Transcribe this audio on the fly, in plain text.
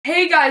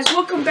Hey guys,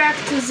 welcome back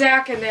to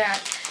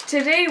ZacknDad.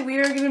 Today we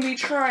are going to be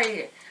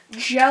trying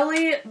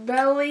Jelly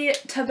Belly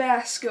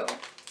Tabasco.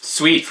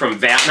 Sweet, from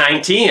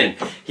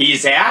Vat19.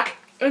 He's Zach.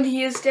 And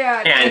he is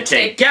Dad. And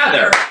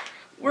together,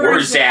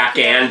 we're Zach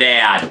and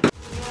Dad.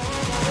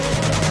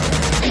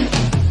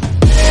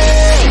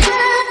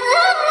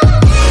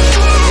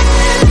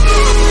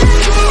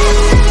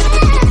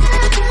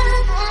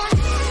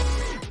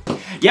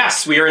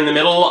 Yes, we are in the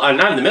middle,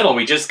 not in the middle,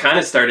 we just kind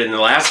of started in the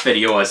last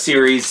video a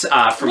series from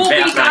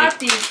Vat19. We got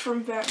these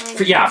from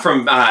Vat19.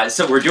 Yeah,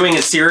 so we're doing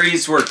a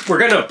series, we're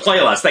going to a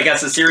playlist, I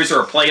guess a series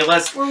or a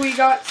playlist. Where we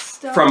got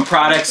stuff. From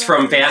products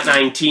from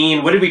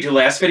Vat19. What did we do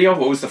last video?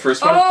 What was the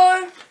first one?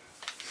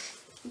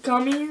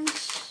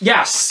 Gummies.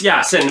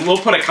 Yes, and we'll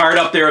put a card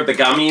up there of the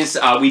gummies.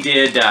 We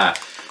did,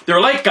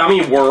 they're like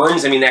gummy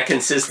worms, I mean that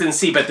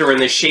consistency, but they're in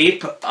the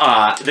shape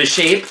of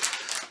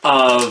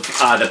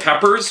the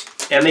peppers.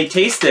 And they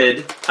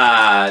tasted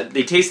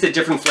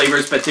different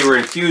flavors, but they were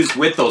infused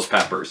with those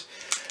peppers.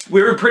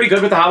 We were pretty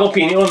good with the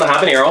jalapeno and the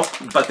habanero,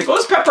 but the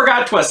ghost pepper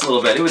got to us a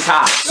little bit. It was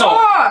hot. So,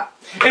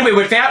 anyway,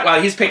 with while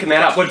he's picking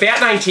that up, what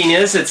Vat19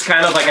 is, it's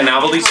kind of like a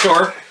novelty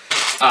store.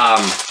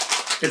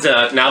 It's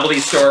a novelty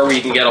store where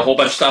you can get a whole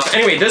bunch of stuff.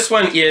 Anyway, this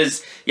one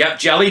is, yep,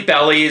 Jelly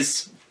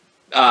Belly's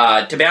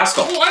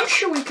Tabasco. Well, I'm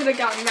sure we could have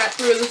gotten that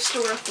through the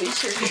store if we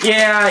searched.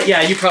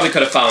 Yeah, you probably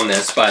could have found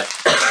this, but...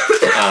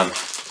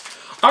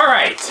 all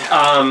right,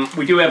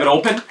 we do have it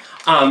open.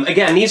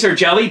 Again, these are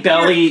Jelly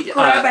Belly.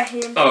 Grab a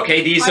handful.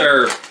 Okay, these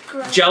are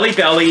Jelly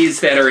Bellies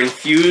that are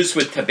infused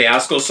with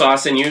Tabasco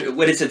sauce, and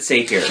what does it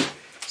say here?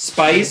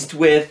 Spiced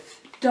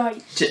with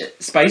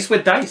diced. Spiced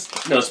with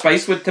diced. No,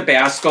 spiced with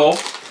Tabasco.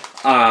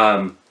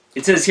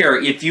 It says here,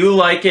 if you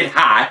like it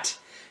hot,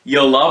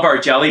 you'll love our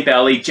Jelly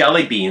Belly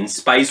jelly beans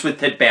spiced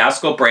with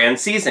Tabasco brand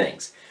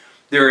seasonings.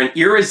 They're an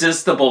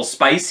irresistible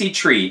spicy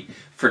treat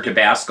for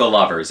Tabasco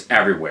lovers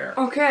everywhere.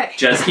 Okay.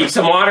 Just keep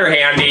some water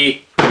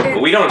handy.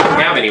 But we don't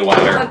have any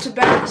water.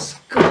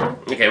 Tabasco.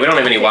 Okay, we don't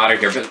have any water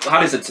here. But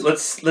how does it?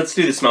 Let's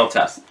do the smell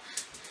test.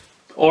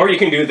 Or you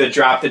can do the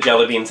drop the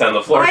jelly beans on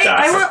the floor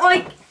test.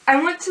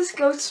 I went to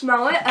go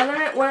smell it, and then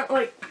it went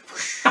like.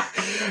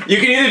 You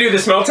can either do the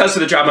smell test or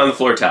the drop on the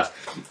floor test.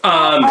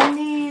 I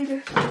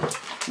need.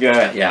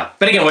 Yeah.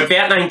 But again, what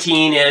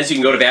Vat19 is, you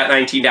can go to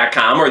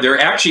vat19.com, or they're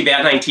actually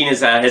Vat19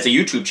 has a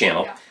YouTube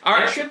channel. Yeah. All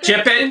right,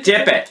 chip it,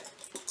 dip it.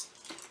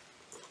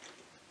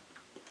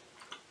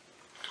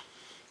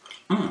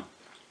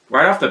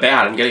 Right off the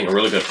bat, I'm getting a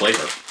really good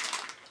flavor.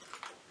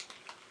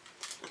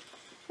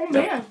 Oh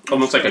man.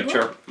 Almost like a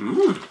chirp.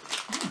 Oh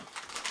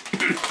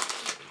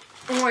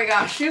my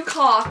gosh, you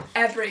cough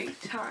every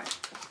time.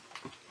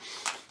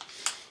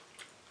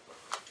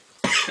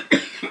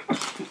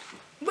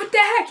 What the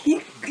heck?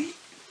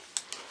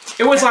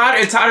 It was hot.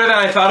 It's hotter than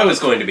I thought it was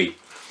going to be.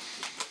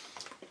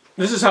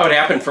 This is how it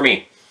happened for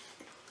me.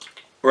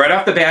 Right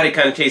off the bat, it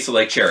kind of tasted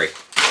like cherry.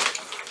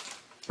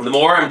 The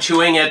more I'm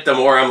chewing it, the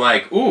more I'm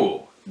like,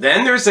 ooh.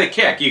 Then there's a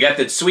kick. You got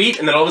the sweet,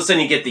 and then all of a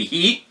sudden you get the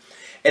heat.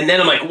 And then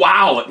I'm like,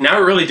 wow, now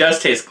it really does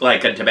taste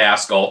like a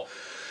Tabasco.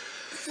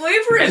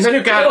 Flavor is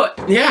good.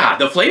 Yeah,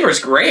 the flavor is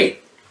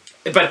great.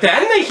 But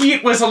then the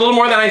heat was a little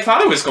more than I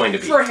thought it was going to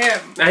be. For him.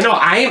 I know.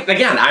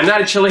 I'm not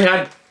a chili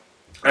head.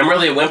 I'm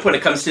really a wimp when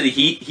it comes to the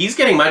heat. He's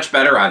getting much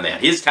better on that.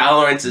 His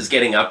tolerance is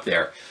getting up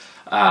there.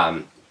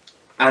 On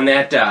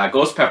that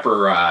ghost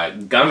pepper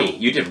gummy,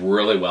 you did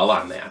really well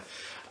on that.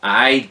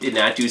 I did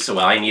not do so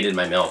well. I needed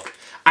my milk.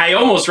 I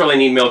almost really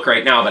need milk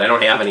right now, but I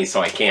don't have any,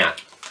 so I can't.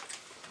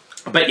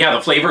 But yeah,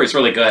 the flavor is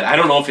really good. I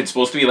don't know if it's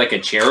supposed to be like a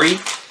cherry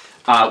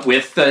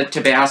with the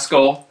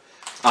Tabasco.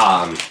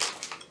 I'm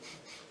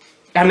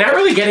not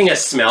really getting a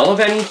smell of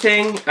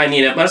anything. I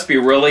mean, it must be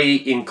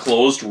really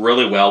enclosed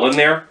really well in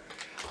there.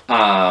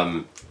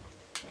 No,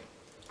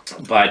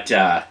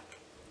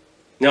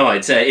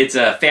 it's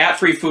a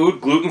fat-free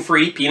food,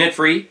 gluten-free,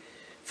 peanut-free,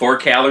 4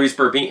 calories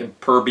per bean.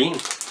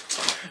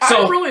 So,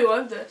 I really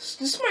love this.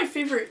 This is my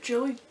favorite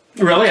jelly.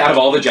 Really? Out of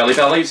all the Jelly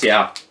Bellies?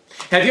 Yeah.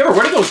 Have you ever,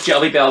 what are those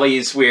Jelly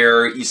Bellies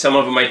where some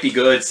of them might be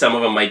good, some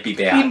of them might be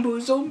bad?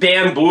 Bean-boozled?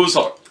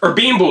 Bamboozled. Or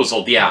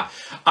Bean-boozled, yeah.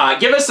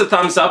 Give us a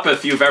thumbs up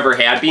if you've ever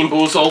had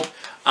Bean-boozled.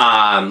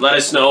 Let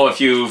us know if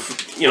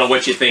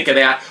what you think of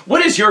that.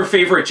 What is your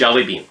favorite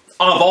jelly bean?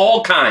 Of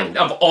all kind,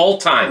 of all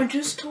time. I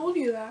just told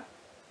you that.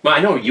 Well,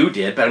 I know you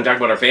did, but I'm talking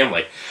about our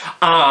family.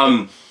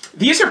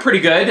 These are pretty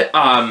good.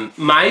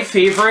 My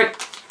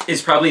favorite is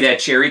probably that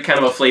cherry kind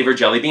of a flavored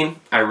jelly bean.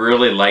 I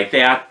really like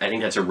that. I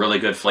think that's a really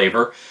good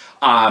flavor.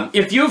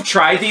 If you've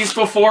tried these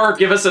before,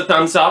 give us a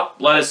thumbs up.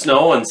 Let us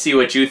know and see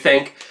what you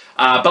think.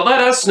 But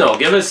let us know.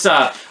 Give us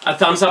a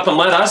thumbs up and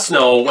let us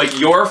know what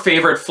your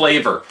favorite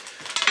flavor.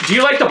 Do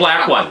you like the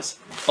black ones?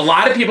 A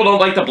lot of people don't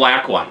like the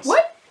black ones.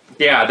 What?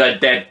 Yeah, the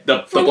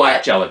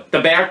black jelly.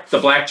 The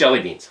black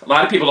jelly beans. A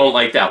lot of people don't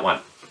like that one.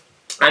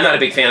 I'm not a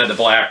big fan of the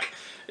black.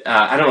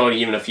 I don't know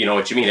even if you know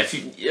what you mean.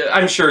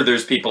 I'm sure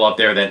there's people out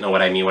there that know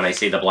what I mean when I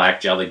say the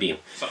black jelly bean.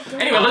 So,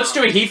 anyway, let's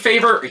do a heat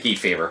flavor, and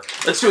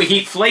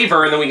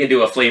then we can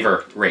do a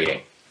flavor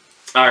rating.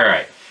 All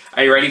right.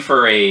 Are you ready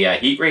for a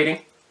heat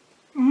rating?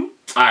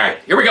 Mm-hmm. All right,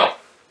 here we go.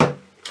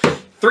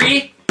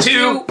 3,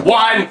 2,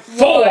 1,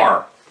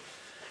 4.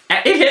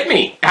 It hit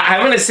me.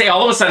 I'm going to say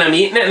all of a sudden I'm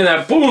eating it, and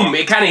then boom,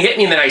 it kind of hit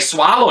me, and then I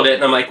swallowed it,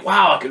 and I'm like,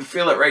 wow, I can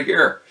feel it right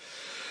here.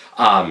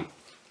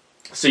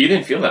 So you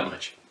didn't feel that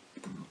much.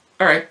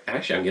 All right,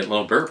 actually, I'm getting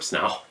little burps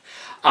now.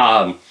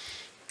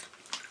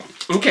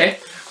 Okay,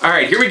 all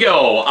right, here we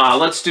go.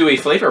 Let's do a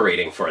flavor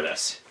rating for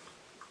this.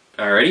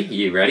 Alrighty,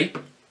 you ready?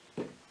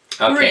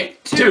 Okay,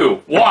 3,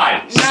 2,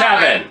 1,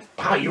 7.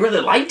 Wow, you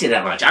really liked it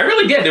that much. I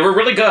really did. They were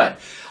really good.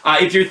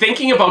 If you're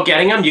thinking about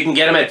getting them, you can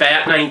get them at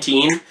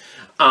Vat19.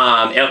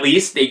 At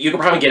least. You can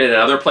probably get it at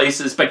other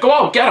places. But go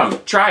out, get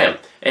them, try them,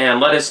 and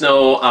let us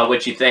know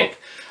what you think.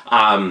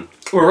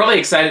 We're really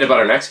excited about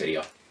our next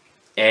video.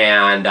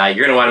 And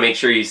you're going to want to make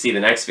sure you see the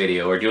next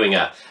video. We're doing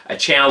a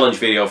challenge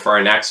video for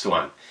our next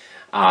one.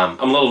 I'm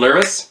a little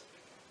nervous,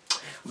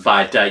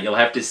 but you'll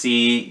have to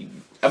see...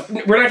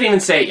 We're not going to even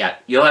say it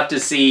yet. You'll have to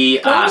see...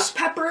 Ghost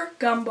pepper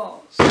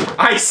gumballs.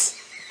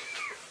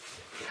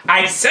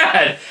 I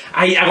said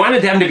I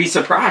wanted them to be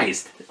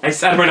surprised. I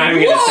said we're not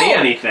even going to say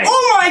anything.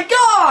 Oh my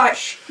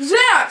gosh!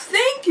 Zach,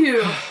 thank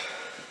you!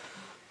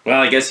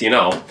 Well, I guess you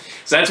know.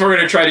 So that's what we're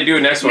going to try to do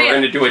next one. We're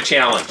going to do a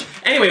challenge.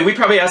 Anyway, we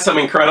probably have some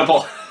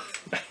incredible...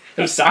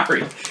 I'm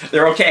sorry.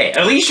 They're okay.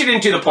 At least you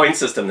didn't do the point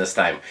system this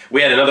time.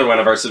 We had another one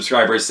of our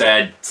subscribers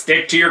said,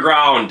 stick to your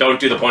ground, don't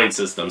do the point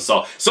system.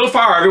 So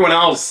far, everyone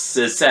else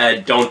has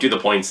said, don't do the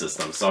point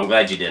system. So I'm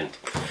glad you didn't.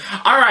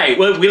 All right.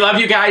 Well, we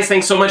love you guys.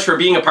 Thanks so much for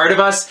being a part of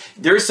us.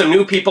 There's some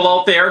new people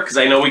out there, because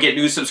I know we get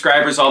new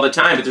subscribers all the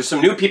time, but there's some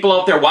new people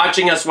out there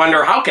watching us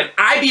wonder, how can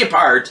I be a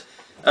part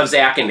of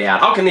ZacknDad?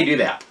 How can they do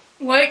that?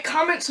 Like,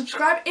 comment,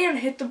 subscribe, and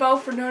hit the bell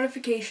for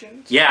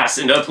notifications. Yes,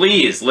 and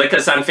please, like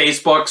us on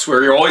Facebook,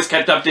 where you're always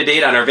kept up to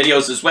date on our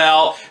videos as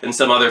well, and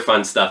some other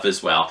fun stuff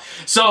as well.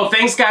 So,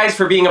 thanks guys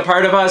for being a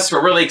part of us.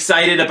 We're really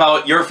excited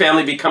about your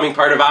family becoming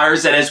part of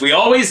ours, and as we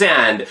always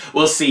end,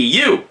 we'll see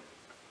you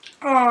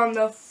on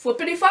the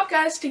flippity flop,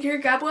 guys. Take care,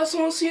 God bless,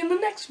 and we'll see you in the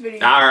next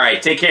video. All right,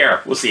 take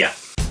care. We'll see ya.